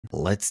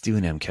Let's do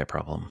an MCAT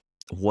problem.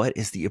 What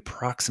is the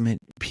approximate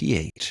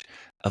pH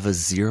of a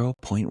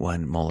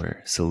 0.1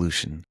 molar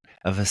solution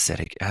of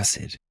acetic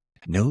acid?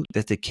 Note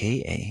that the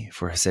Ka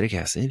for acetic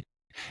acid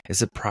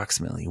is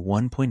approximately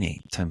 1.8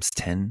 times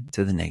 10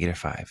 to the negative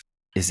 5.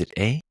 Is it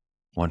A,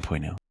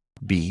 1.0,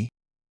 B,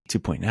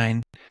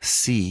 2.9,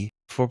 C,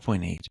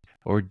 4.8,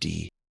 or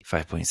D,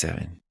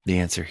 5.7? The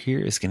answer here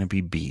is going to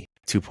be B,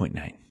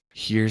 2.9.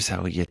 Here's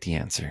how we get the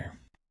answer.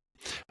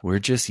 We're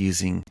just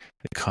using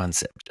the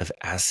concept of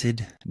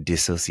acid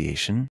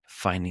dissociation,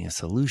 finding a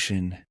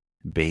solution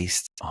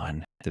based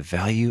on the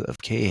value of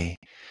Ka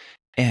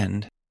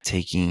and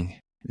taking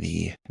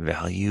the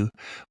value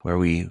where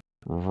we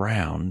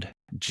round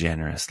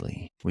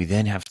generously. We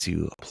then have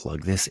to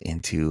plug this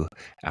into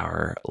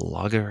our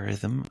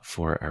logarithm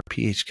for our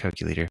pH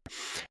calculator.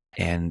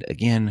 And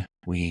again,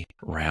 we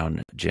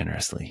round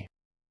generously.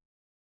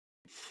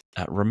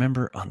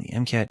 Remember, on the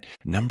MCAT,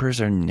 numbers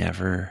are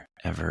never,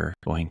 ever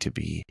going to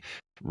be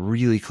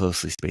really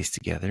closely spaced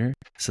together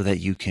so that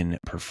you can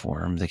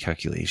perform the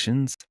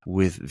calculations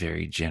with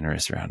very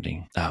generous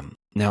rounding.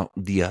 Now,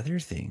 the other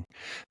thing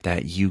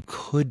that you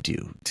could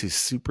do to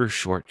super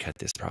shortcut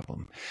this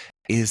problem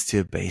is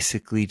to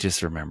basically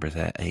just remember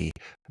that a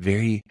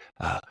very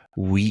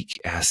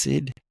weak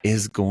acid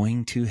is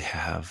going to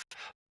have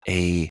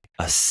a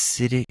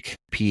acidic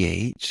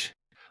pH,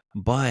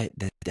 but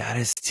that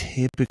is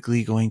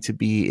typically going to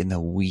be in the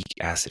weak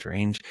acid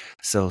range.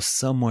 So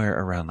somewhere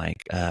around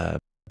like a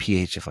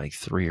pH of like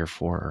 3 or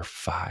 4 or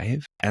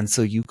 5. And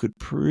so you could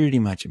pretty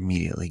much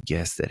immediately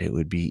guess that it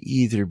would be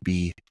either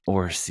B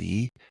or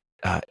C,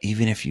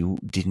 even if you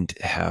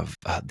didn't have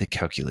the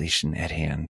calculation at hand.